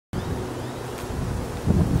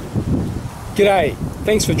G'day,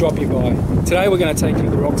 thanks for dropping by. Today we're going to take you to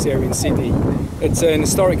the Rocks area in Sydney. It's an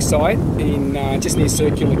historic site in just near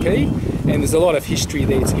Circular Quay, and there's a lot of history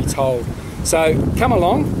there to be told. So come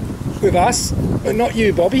along with us, but not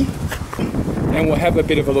you, Bobby, and we'll have a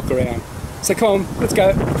bit of a look around. So come on, let's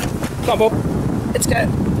go. Come on, Bob. Let's go.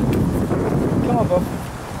 Come on, Bob.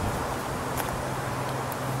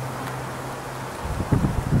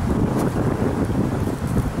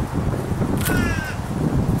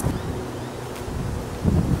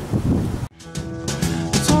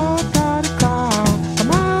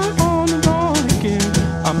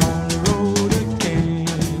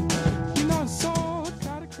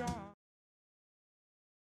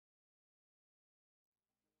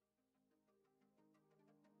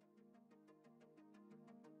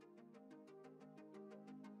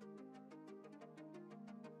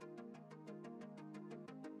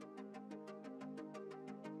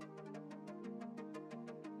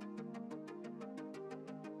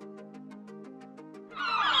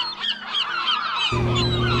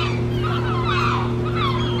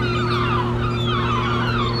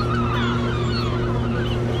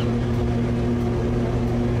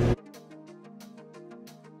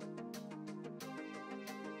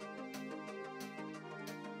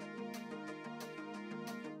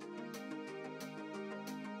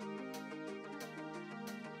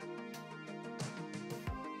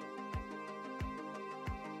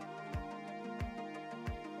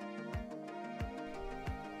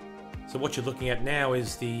 So what you're looking at now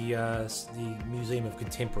is the Museum of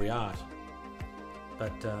Contemporary Art,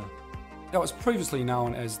 but That was previously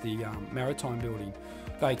known as the Maritime Building.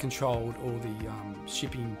 They controlled all the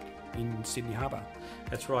shipping in Sydney Harbour.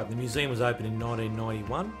 that's right. The museum was opened in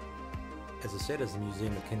 1991, as I said, as the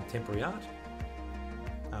Museum of Contemporary Art.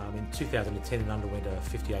 In 2010, it underwent a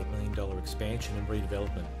 $58 million expansion and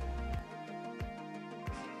redevelopment.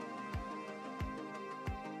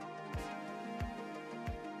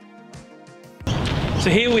 So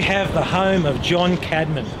here we have the home of John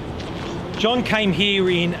Cadman. John came here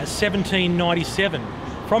in 1797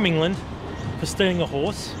 from England for stealing a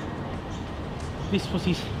horse. This was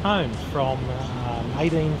his home from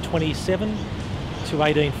 1827 to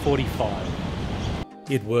 1845.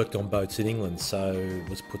 He had worked on boats in England, so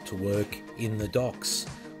was put to work in the docks,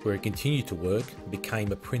 where he continued to work and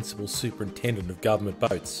became a principal superintendent of government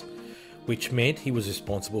boats, which meant he was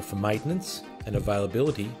responsible for maintenance and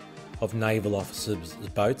availability of naval officers'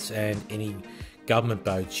 boats and any government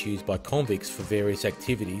boats used by convicts for various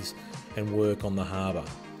activities and work on the harbour.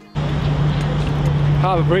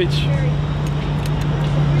 Harbour Bridge.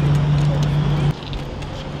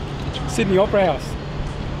 Sydney Opera House.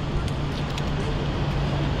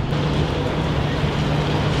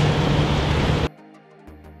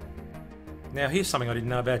 Now here's something I didn't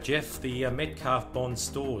know about, Jeff. The Metcalfe Bond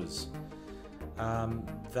stores.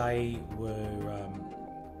 They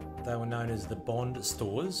were known as the Bond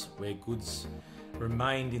stores, where goods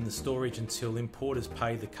remained in the storage until importers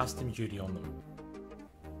paid the customs duty on them.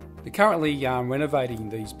 They're currently renovating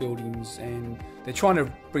these buildings, and they're trying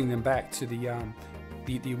to bring them back to the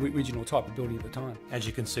original type of building at the time. As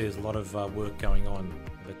you can see, there's a lot of work going on,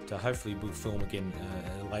 but hopefully we'll film again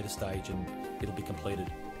at a later stage and it'll be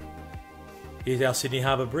completed. Here's our Sydney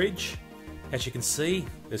Harbour Bridge. As you can see,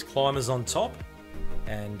 there's climbers on top,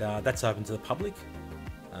 and that's open to the public.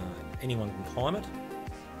 Anyone can climb it,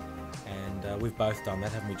 and we've both done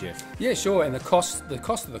that, haven't we, Jeff? Yeah, sure, and the cost of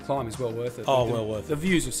the climb is well worth it. Oh, well worth it. The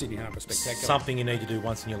views of Sydney Harbour are spectacular. Something you need to do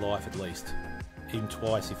once in your life at least, even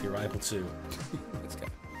twice if you're able to. Let's go.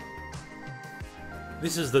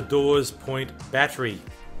 This is the Dawes Point Battery.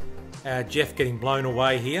 Jeff getting blown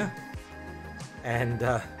away here, and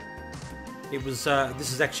this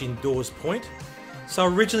is actually in Dawes Point. So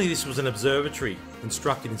originally this was an observatory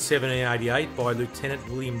constructed in 1788 by Lieutenant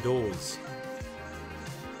William Dawes.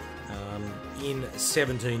 In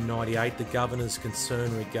 1798, the governor's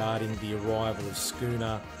concern regarding the arrival of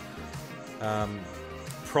schooner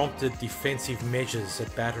prompted defensive measures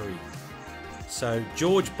at Battery. So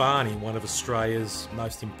George Barney, one of Australia's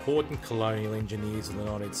most important colonial engineers in the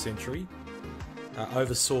 19th century,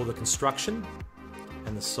 oversaw the construction,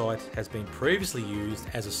 and the site has been previously used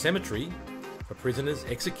as a cemetery for prisoners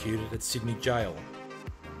executed at Sydney Jail.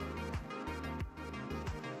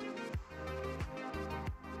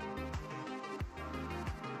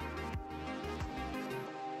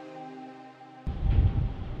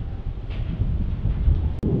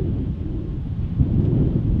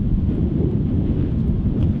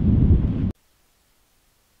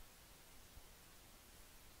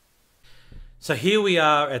 So here we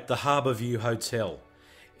are at the Harbour View Hotel.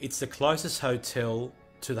 It's the closest hotel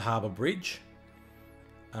to the Harbour Bridge.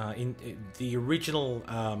 The original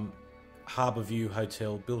Harbour View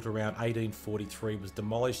Hotel, built around 1843, was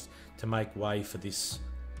demolished to make way for this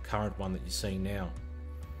current one that you're seeing now.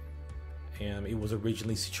 It was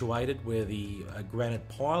originally situated where the granite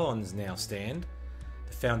pylons now stand.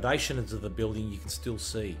 The foundations of the building you can still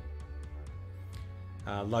see,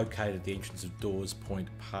 located at the entrance of Dawes Point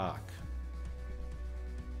Park.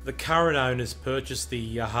 The current owners purchased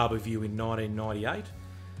the Harbour View in 1998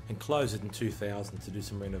 and closed it in 2000 to do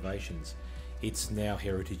some renovations. It's now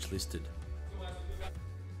heritage listed.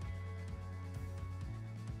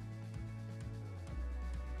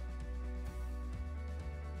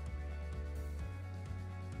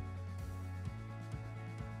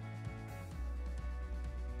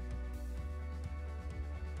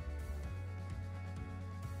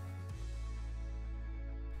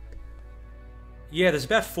 Yeah, there's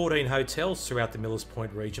about 14 hotels throughout the Millers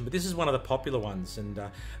Point region, but this is one of the popular ones, and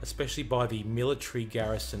especially by the military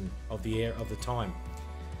garrison of the time.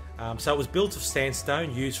 So it was built of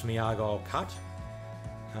sandstone used from the Argyle Cut,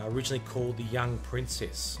 originally called the Young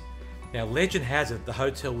Princess. Now, legend has it the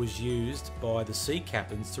hotel was used by the sea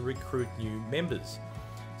captains to recruit new members.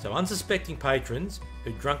 So unsuspecting patrons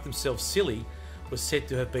who drunk themselves silly were said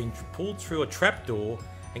to have been pulled through a trapdoor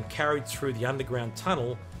and carried through the underground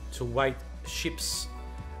tunnel to wait ships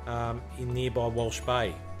in nearby Walsh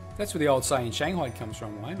Bay. That's where the old saying Shanghai comes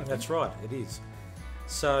from, Wayne. That's right, it is.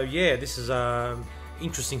 So yeah, this is an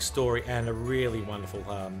interesting story and a really wonderful,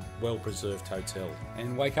 well-preserved hotel.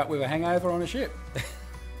 And wake up with a hangover on a ship.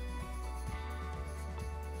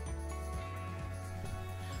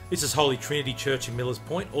 This is Holy Trinity Church in Millers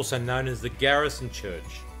Point, also known as the Garrison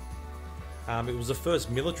Church. It was the first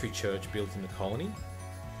military church built in the colony,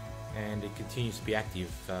 and it continues to be active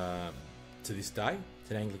to this day. It's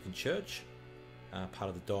an Anglican church, part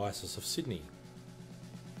of the Diocese of Sydney.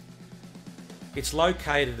 It's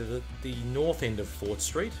located at the north end of Fort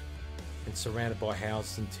Street and surrounded by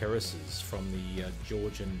houses and terraces from the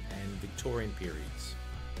Georgian and Victorian periods.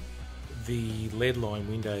 The lead-lined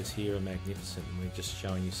windows here are magnificent, and we're just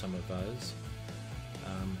showing you some of those.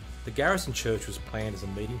 The Garrison Church was planned as a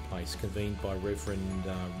meeting place convened by Reverend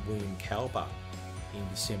William Cowper in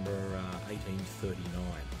December 1839.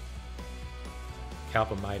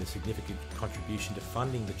 Cowper made a significant contribution to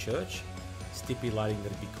funding the church, stipulating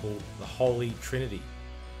that it be called the Holy Trinity.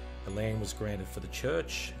 The land was granted for the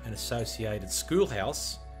church and associated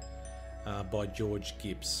schoolhouse by George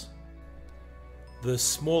Gibbs. The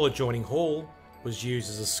small adjoining hall was used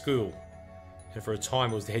as a school, and for a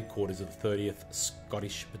time it was the headquarters of the 30th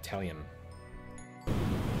Scottish Battalion.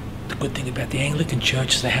 The good thing about the Anglican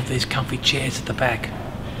church is they have these comfy chairs at the back.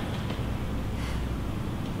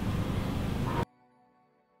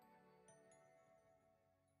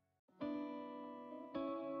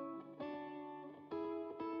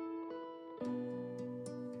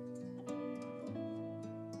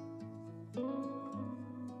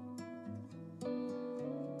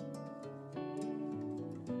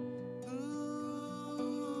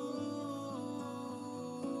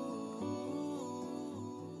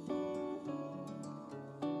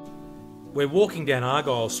 We're walking down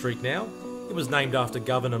Argyle Street now. It was named after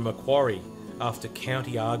Governor Macquarie, after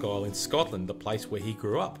County Argyll in Scotland, the place where he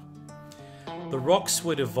grew up. The rocks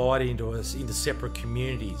were divided into separate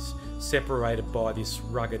communities, separated by this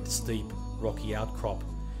rugged, steep, rocky outcrop,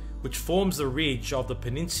 which forms the ridge of the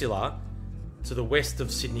peninsula to the west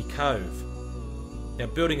of Sydney Cove. Now,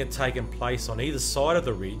 building had taken place on either side of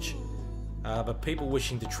the ridge, but people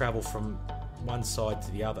wishing to travel from one side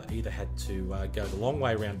to the other either had to go the long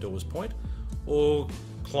way around Dawes Point or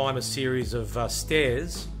climb a series of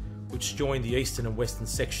stairs which joined the eastern and western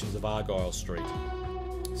sections of Argyle Street.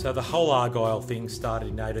 So the whole Argyle thing started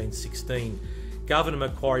in 1816. Governor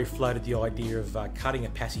Macquarie floated the idea of cutting a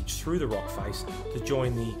passage through the rock face to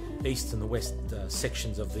join the east and the west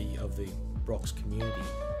sections of the Rocks community.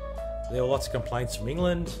 There were lots of complaints from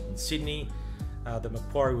England and Sydney that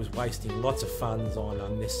Macquarie was wasting lots of funds on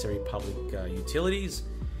unnecessary public utilities,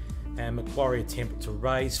 and Macquarie attempted to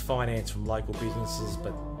raise finance from local businesses,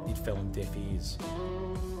 but it fell on deaf ears.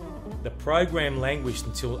 The program languished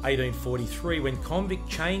until 1843, when convict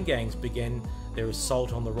chain gangs began their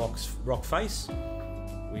assault on the rock face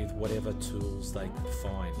with whatever tools they could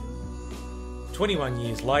find. 21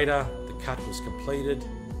 years later, the cut was completed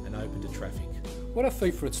and open to traffic. What a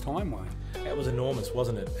feat for its time, Wayne. That was enormous,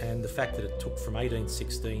 wasn't it? And the fact that it took from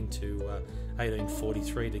 1816 to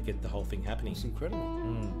 1843 to get the whole thing happening. It's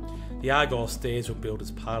incredible. The Argyle stairs were built as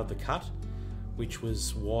part of the cut, which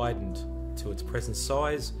was widened to its present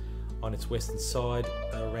size on its western side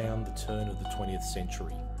around the turn of the 20th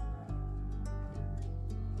century.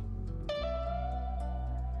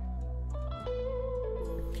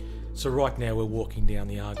 So right now we're walking down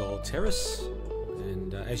the Argyle Terrace,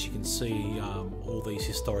 and as you can see, all these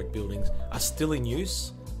historic buildings are still in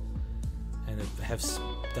use and have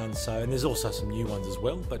done so, and there's also some new ones as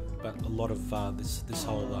well, but a lot of this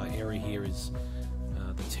whole area here is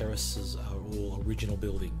the terraces are all original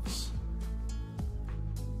buildings.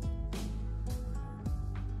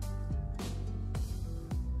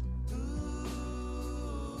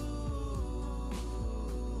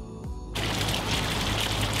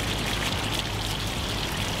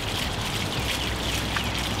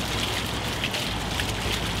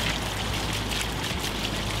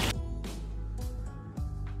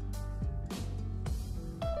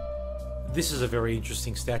 This is a very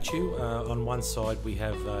interesting statue. On one side we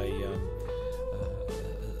have a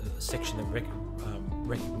section that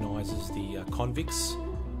recognises the convicts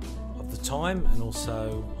of the time, and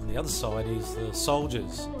also on the other side is the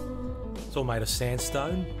soldiers. It's all made of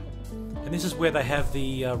sandstone, and this is where they have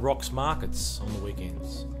the rocks markets on the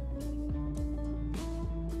weekends.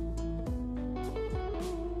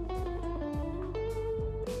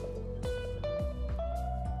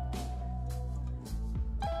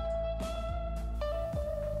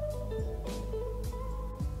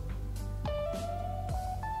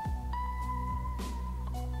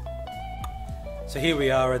 So here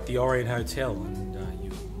we are at the Orient Hotel, and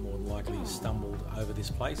you've more than likely stumbled over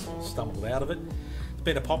this place, or stumbled out of it. It's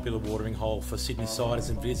been a popular watering hole for Sydney-siders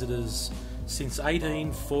and visitors since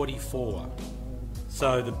 1844.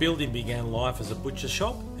 So the building began life as a butcher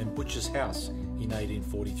shop and butcher's house in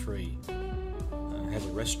 1843. It has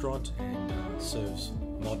a restaurant and serves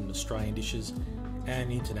modern Australian dishes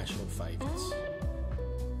and international favourites.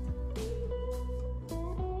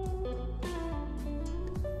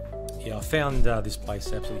 Yeah, I found this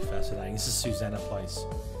place absolutely fascinating. This is Susanna Place,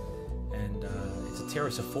 and it's a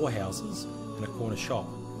terrace of 4 houses and a corner shop,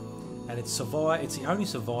 and it's the only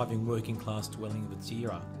surviving working class dwelling of its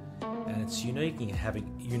era, and it's unique in having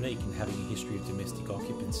a history of domestic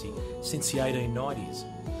occupancy since the 1890s.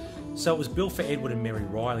 So it was built for Edward and Mary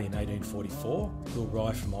Riley in 1844, who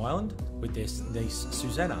arrived from Ireland with their niece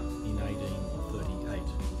Susanna in 1838.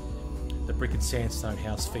 The brick and sandstone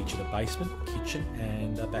house featured a basement, kitchen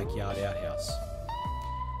and a backyard outhouse.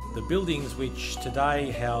 The buildings, which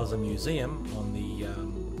today house a museum on the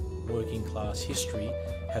working class history,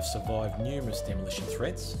 have survived numerous demolition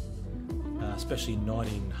threats, especially in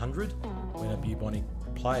 1900 when a bubonic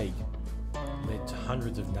plague led to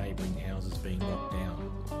hundreds of neighbouring houses being knocked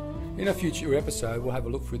down. In a future episode, we'll have a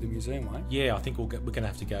look through the museum, won't we? Yeah, I think we're going to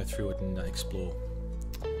have to go through it and explore.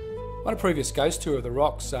 On a previous ghost tour of the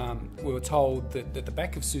Rocks, we were told that at the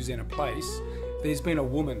back of Susanna Place, there's been a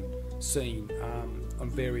woman seen on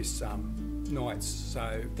various nights.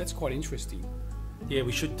 So that's quite interesting. Yeah,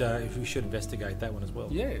 we should investigate that one as well.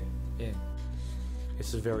 Yeah.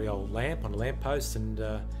 It's a very old lamp on a lamppost, and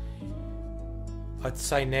I'd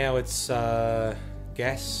say now it's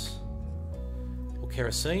gas or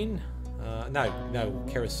kerosene. No,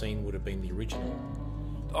 kerosene would have been the original.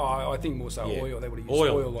 Oh, I think more so oil. They would have used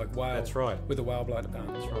oil like whale. That's right. With a whale blower.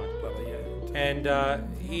 That's right. Lovely, yeah. And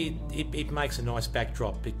it makes a nice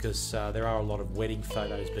backdrop because there are a lot of wedding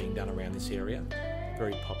photos being done around this area.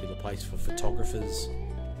 Very popular place for photographers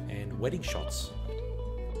and wedding shots.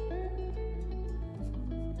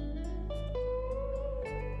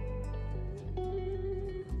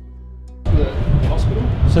 The hospital?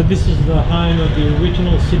 So this is the home of the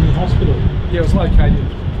original Sydney Hospital? Yeah, it was located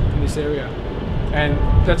in this area. And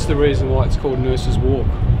that's the reason why it's called Nurses Walk.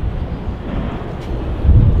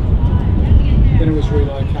 Then it was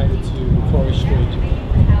relocated to Macquarie Street.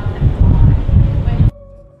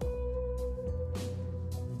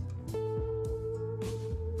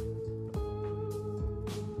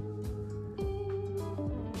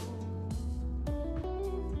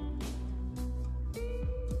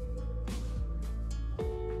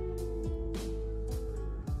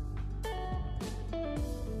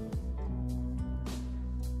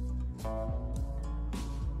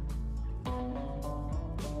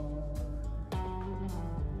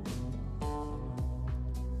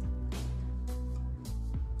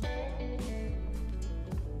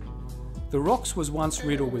 The Rocks was once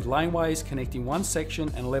riddled with laneways connecting one section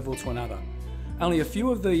and level to another. Only a few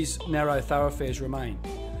of these narrow thoroughfares remain,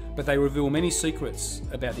 but they reveal many secrets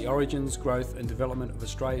about the origins, growth and development of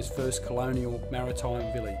Australia's first colonial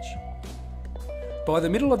maritime village. By the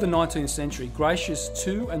middle of the 19th century, gracious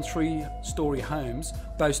 2- and 3-storey homes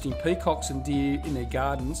boasting peacocks and deer in their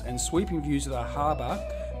gardens and sweeping views of the harbour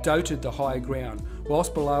dotted the higher ground,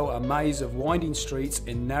 whilst below a maze of winding streets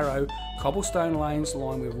and narrow cobblestone lanes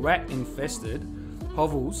lined with rat-infested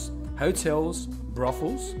hovels, hotels,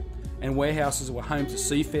 brothels and warehouses were home to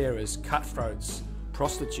seafarers, cutthroats,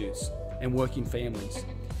 prostitutes, and working families.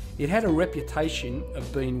 It had a reputation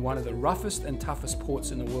of being one of the roughest and toughest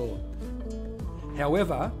ports in the world.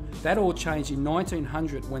 However, that all changed in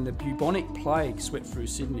 1900 when the bubonic plague swept through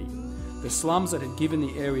Sydney. The slums that had given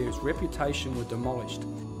the area its reputation were demolished,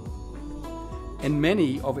 and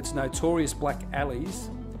many of its notorious black alleys,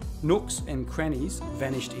 nooks and crannies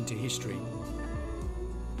vanished into history.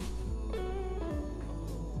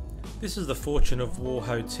 This is the Fortune of War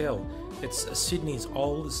Hotel. It's Sydney's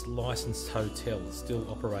oldest licensed hotel, still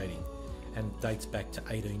operating, and dates back to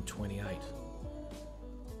 1828.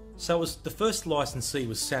 So the first licensee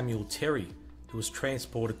was Samuel Terry, who was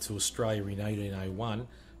transported to Australia in 1801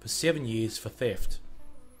 for 7 years for theft.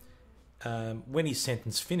 When his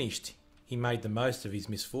sentence finished, he made the most of his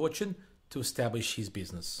misfortune to establish his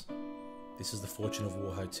business. This is the Fortune of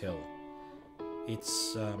War Hotel.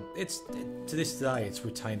 It's to this day it's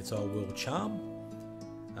retained its old world charm,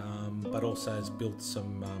 but also has built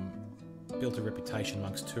a reputation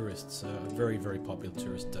amongst tourists. A very, very popular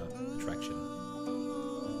tourist attraction.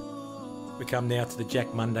 We come now to the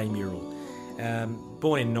Jack Monday mural.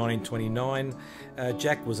 Born in 1929,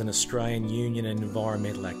 Jack was an Australian union and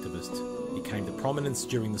environmental activist. He came to prominence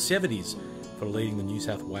during the 70s for leading the New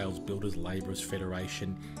South Wales Builders Labourers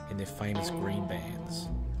Federation in their famous green bands.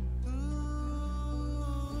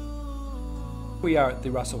 We are at the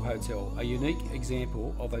Russell Hotel, a unique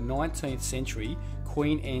example of a 19th century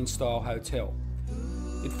Queen Anne style hotel.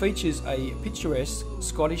 It features a picturesque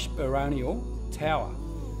Scottish baronial tower.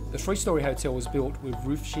 The three-storey hotel was built with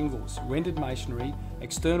roof shingles, rendered masonry,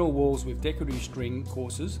 external walls with decorative string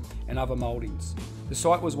courses and other mouldings. The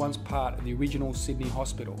site was once part of the original Sydney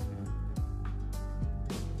Hospital.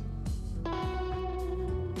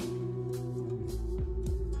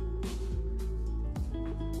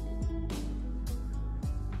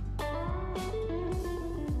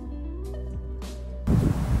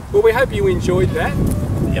 Well, we hope you enjoyed that,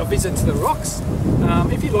 our visit to the rocks.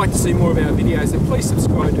 If you'd like to see more of our videos, then please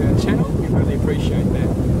subscribe to our channel. We really appreciate that.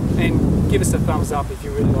 And give us a thumbs up if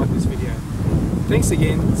you really like this video. Thanks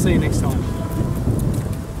again. See you next time.